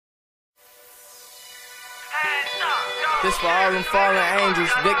This for all them fallen angels,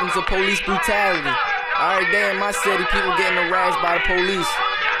 victims of police brutality. Every day in my city, people getting harassed by the police.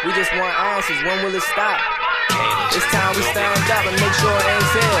 We just want answers. When will it stop? It's time we stand up and make sure it ends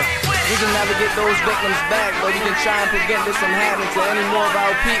here. We can never get those victims back, but we can try and prevent this from happening to any more of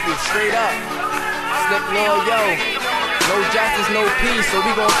our people. Straight up. Slikk Lor, yo. No justice, no peace, so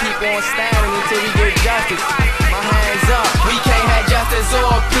we gon' keep on standing until we get justice. My hands up. We can't have justice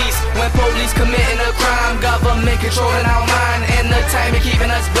or peace when police committing a crime. Government controlling our mind, entertainment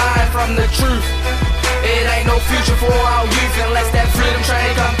keeping us blind from the truth. It ain't no future for our youth unless that freedom train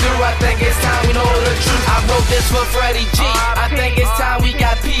come through. I think it's time we know the truth. I wrote this for Freddie G. I think it's time we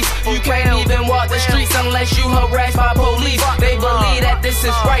got peace. You can't even walk the streets unless you harassed by police. They believe that this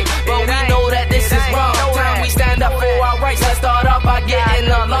is right, but we know that this is wrong. Time we stand up for our rights. Let's start off by getting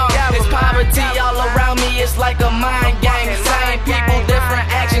along. It's poverty all around me. It's like a mind game. Same people, different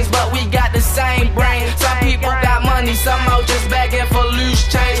actions, but we got the same brain. Some people got money, some out just begging for loose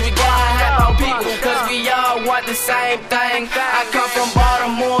change. We gotta help our people, cause we all want the same thing. I come from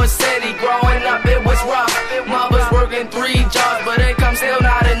Baltimore City. Growing up it was rough. Mothers working 3 jobs, but income still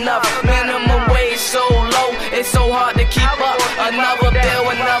not enough. Minimum wage so low, it's so hard to keep up. Another bill,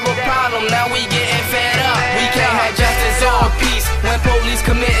 another problem. Now we getting fed up. We can't have justice or peace when police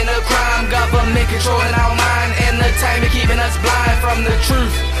committing a crime. Government controlling our mind, entertainment keeping us blind from the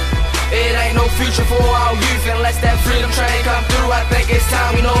truth. It ain't no future for our youth unless that freedom train come through. I think it's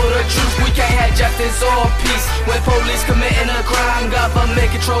time we know the truth. We can't have justice or peace when police committing a crime.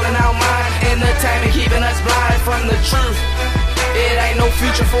 Government controlling our mind, entertainment keeping us blind from the truth. It ain't no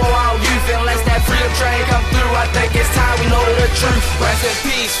future for our youth unless that freedom train come through. I think it's time we know the truth. Rest in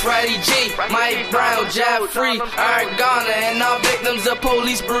peace, Freddie G, Mike Brown, Jeffrey, Eric Garner, and all victims of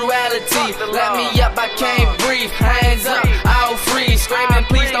police brutality. Let me up, I can't breathe. Hands up, I'll freeze. Screaming,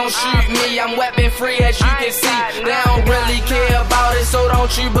 please don't shoot me. I'm weapon free, as you can see. They don't really care about it, so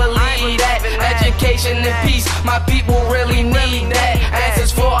don't you believe that. Education and peace, my people really need that.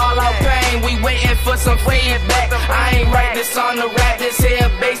 Answers for all our pain, we waiting for some feedback. I ain't write this on the rap, this here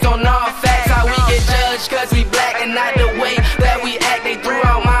based on all facts. How we get judged cause we black and not the way that we act. They threw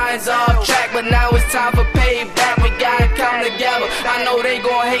our minds off track, but now it's time for payback. We gotta come together. I know they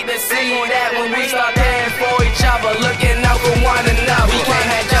gon' hate to see that when we start caring for each other, looking out for one another. We can't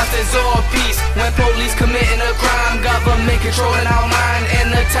have justice or peace when police committing a crime. Government controlling our mind,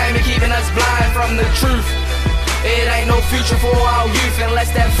 entertainment keeping us blind from the truth. It ain't no future for our youth unless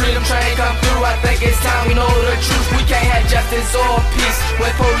that freedom train come through. I think it's time we know the truth. We can't have justice or peace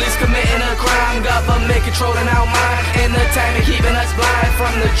when police committing a crime. Government controlling our mind, entertainment keeping us blind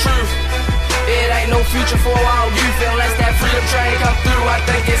from the truth. It ain't no future for our youth unless that freedom train come through. I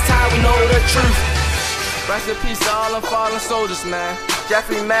think it's time we know the truth. Rest in peace to all them fallen soldiers, man.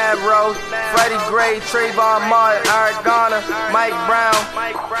 Jeffrey Madrow, Freddie Gray, Trayvon Martin, Eric Garner, Mike Brown,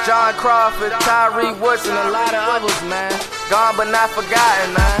 John Crawford, Tyree Woods, and a lot of others, man. Gone but not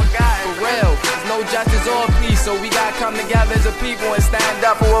forgotten, man. For real, there's no justice or peace, so we gotta come together as a people and stand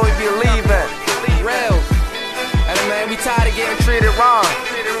up for what we believe in. For real. And man, we tired of getting treated wrong.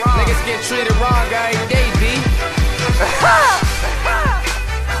 Niggas get treated wrong every day, B.